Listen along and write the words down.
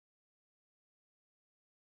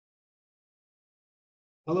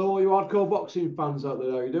Hello, all you hardcore boxing fans out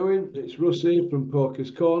there. How you doing? It's Russ here from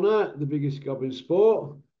Porkys Corner, the biggest gob in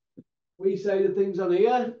sport. We say the things on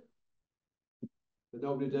here that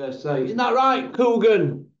nobody dares say. Isn't that right,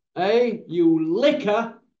 Coogan? Hey, you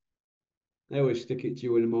licker. I always stick it to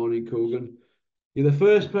you in the morning, Coogan. You're the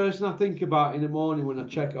first person I think about in the morning when I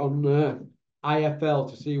check on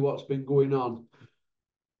IFL to see what's been going on.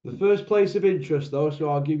 The first place of interest, though,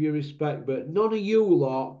 so I'll give you respect, but none of you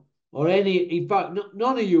lot, or any, in fact,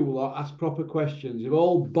 none of you lot ask proper questions. You're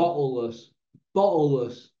all bottleless.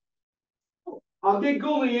 Bottleless. I'll give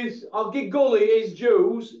Gully his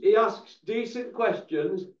dues. He asks decent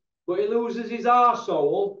questions, but he loses his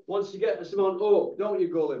arsehole once he gets them on up, don't you,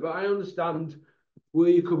 Gully? But I understand where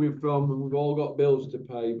you're coming from, and we've all got bills to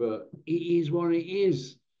pay, but it is what it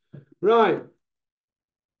is. Right.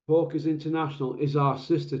 Porkys International is our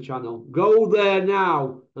sister channel. Go there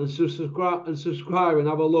now and subscribe and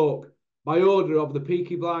have a look. By order of the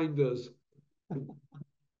Peaky Blinders.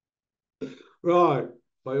 Right.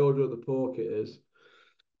 By order of the pork it is.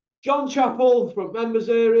 John Chappell from members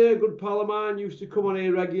area, good pal of mine, used to come on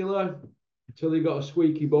here regular until he got a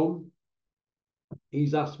squeaky bum.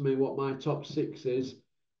 He's asked me what my top six is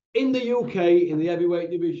in the UK in the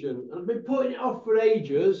heavyweight division. I've been putting it off for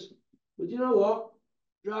ages, but you know what?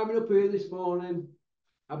 Driving up here this morning,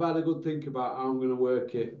 I've had a good think about how I'm going to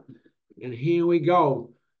work it. And here we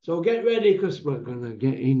go. So get ready because we're going to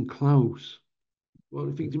get in close. What do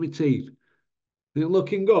you think to my teeth? They're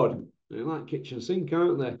looking good. They're like kitchen sink,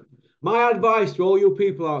 aren't they? My advice to all you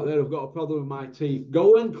people out there who've got a problem with my teeth,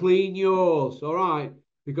 go and clean yours, all right?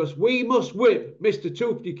 Because we must whip Mr.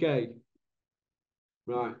 Tooth Decay.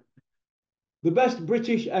 Right. The best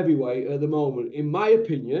British heavyweight at the moment, in my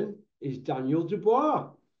opinion, is Daniel Dubois.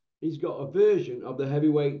 He's got a version of the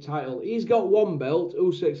heavyweight title. He's got one belt.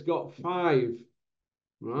 Usyk's got five.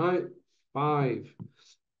 Right? Five.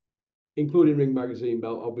 Including Ring Magazine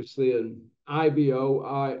belt, obviously, and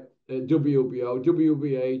IBO, WBO,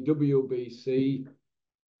 WBA, WBC.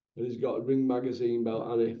 And he's got a Ring Magazine belt,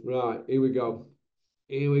 hasn't he? Right, here we go.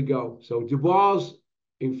 Here we go. So Dubois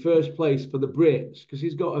in first place for the Brits because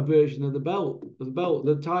he's got a version of the title,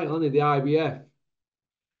 hasn't he? The IBF.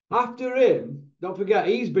 After him, don't forget,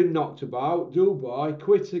 he's been knocked about. Dubois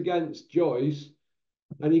quit against Joyce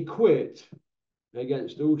and he quit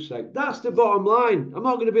against Usyk. That's the bottom line. I'm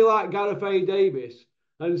not going to be like Gareth A. Davis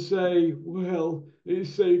and say, well, he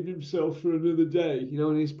saved himself for another day, you know,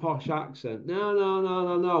 in his posh accent. No, no, no,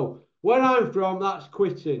 no, no. Where I'm from, that's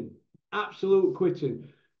quitting. Absolute quitting.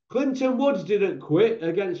 Clinton Woods didn't quit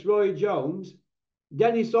against Roy Jones.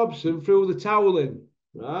 Dennis Hobson threw the towel in,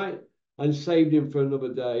 right? And saved him for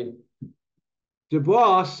another day.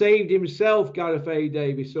 Dubois saved himself, Gareth A.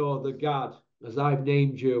 Davis, or the Gad, as I've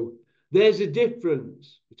named you. There's a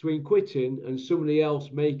difference between quitting and somebody else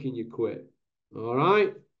making you quit. All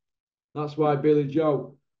right? That's why Billy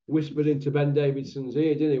Joe whispered into Ben Davidson's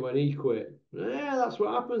ear, didn't he, when he quit? Yeah, that's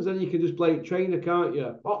what happens. Then you can just play trainer, can't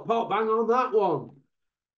you? Pop, pop, bang on that one.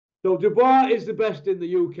 So Dubois is the best in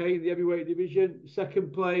the UK in the heavyweight division.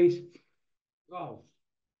 Second place, oh,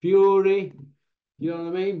 Fury. You know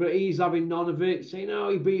what I mean? But he's having none of it. So, you know,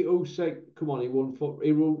 he beat Usyk. Come on, he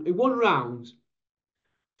won rounds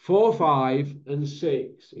 4, 5, and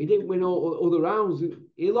 6. He didn't win all other rounds.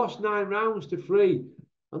 He lost 9 rounds to 3.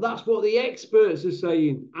 And that's what the experts are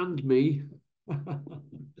saying, and me.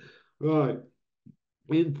 Right.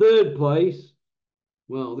 In third place,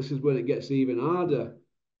 well, this is when it gets even harder.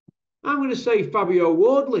 I'm going to say Fabio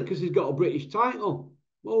Wardley because he's got a British title.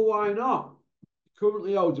 Well, why not?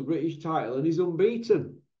 Currently holds a British title and he's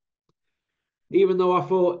unbeaten. Even though I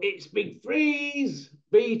thought it's Big Freeze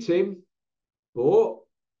beat him, but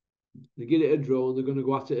they get it a draw and they're going to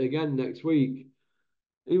go at it again next week.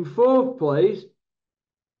 In fourth place,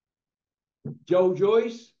 Joe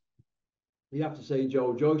Joyce. You have to say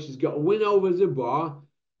Joe Joyce has got a win over Dubois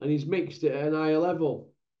and he's mixed it at an higher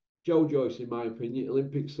level. Joe Joyce, in my opinion,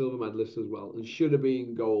 Olympic silver medalist as well, and should have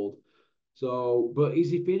been gold. So, but is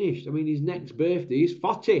he finished? I mean, his next birthday is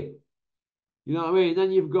 40. You know what I mean?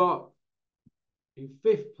 Then you've got in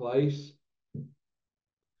fifth place.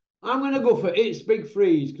 I'm going to go for It's Big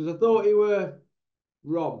Freeze because I thought he were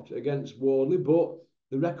robbed against Wardley, but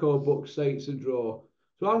the record books say it's a draw.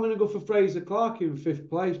 So I'm going to go for Fraser Clark in fifth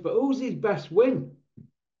place. But who's his best win?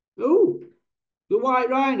 Who? The White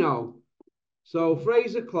Rhino. So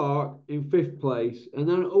Fraser Clark in fifth place. And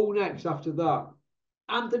then who next after that?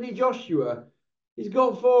 Anthony Joshua. He's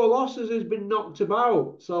got 4 losses. He's been knocked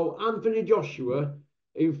about. So Anthony Joshua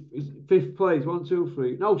in fifth place. 1, 2,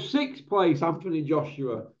 3. No, sixth place, Anthony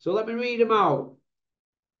Joshua. So let me read them out.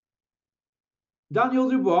 Daniel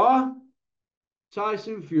Dubois,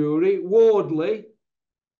 Tyson Fury, Wardley,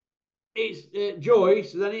 it's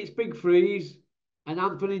Joyce, then it's Big Freeze and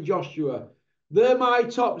Anthony Joshua. They're my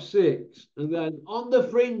top six. And then on the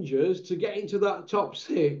fringes to get into that top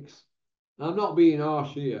six, I'm not being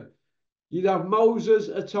harsh here. You'd have Moses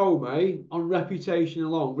Atome on reputation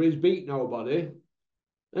alone, but he's beat nobody.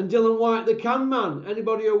 And Dylan White, the can man.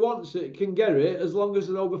 Anybody who wants it can get it as long as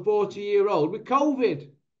they're over 40-year-old with COVID. If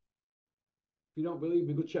you don't believe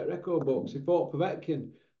me, go check record books. He fought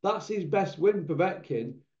Povetkin. That's his best win,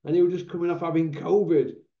 Povetkin. And he was just coming off having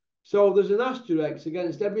COVID. So there's an asterisk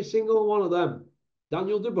against every single one of them.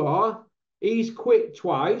 Daniel Dubois, he's quit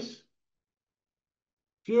twice.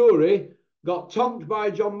 Fury got tonked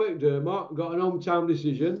by John McDermott, got an hometown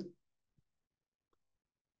decision.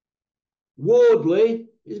 Wardley,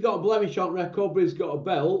 he's got a blemish on record, but he's got a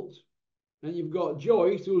belt. And you've got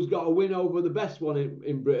Joyce, who's got a win over the best one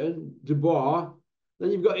in Britain, Dubois.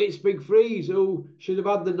 Then you've got It's Big Freeze, who should have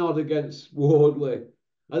had the nod against Wardley.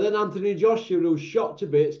 And then Anthony Joshua, who's shot to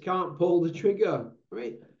bits, can't pull the trigger. I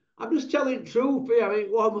mean, I'm just telling truth here. I mean,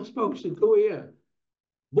 what am I supposed to do here?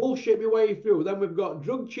 Bullshit my way through. Then we've got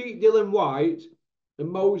drug cheat Dylan White and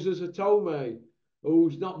Moses Atome,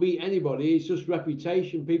 who's not beat anybody. It's just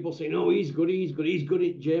reputation. People saying, oh, he's good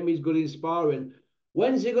at gym, he's good in sparring.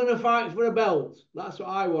 When's he going to fight for a belt? That's what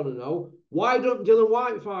I want to know. Why don't Dylan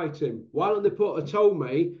White fight him? Why don't they put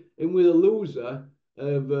Atome in with a loser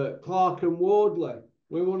of Clark and Wardley?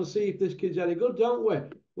 We want to see if this kid's any good, don't we?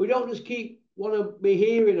 We don't just want to be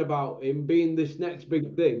hearing about him being this next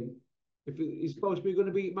big thing. If he's supposed to be going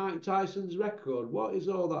to beat Mike Tyson's record, what is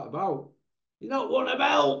all that about? You don't want a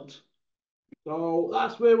belt. So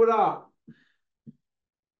that's where we're at.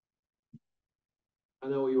 I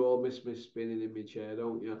know you all miss me spinning in my chair,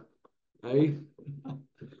 don't you? Hey?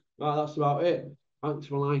 Right, that's about it. Thanks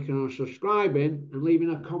for liking and subscribing and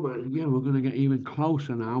leaving a comment. And yeah, we're going to get even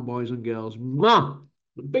closer now, boys and girls. Mwah!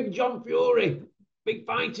 Big John Fury, big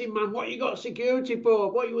fighting man. What you got security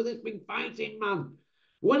for? What you with this big fighting man?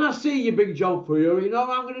 When I see you, Big John Fury, you know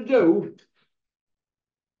what I'm going to do?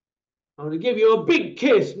 I'm going to give you a big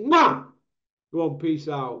kiss. Mwah! Go on, peace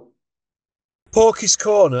out. Porkys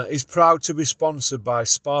Corner is proud to be sponsored by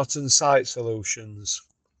Spartan Site Solutions.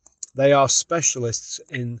 They are specialists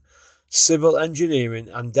in civil engineering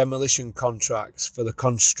and demolition contracts for the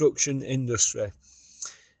construction industry.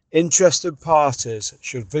 Interested parties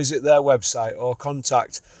should visit their website or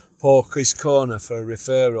contact Porkys Corner for a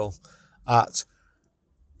referral at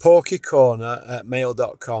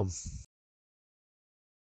porkycorner@mail.com.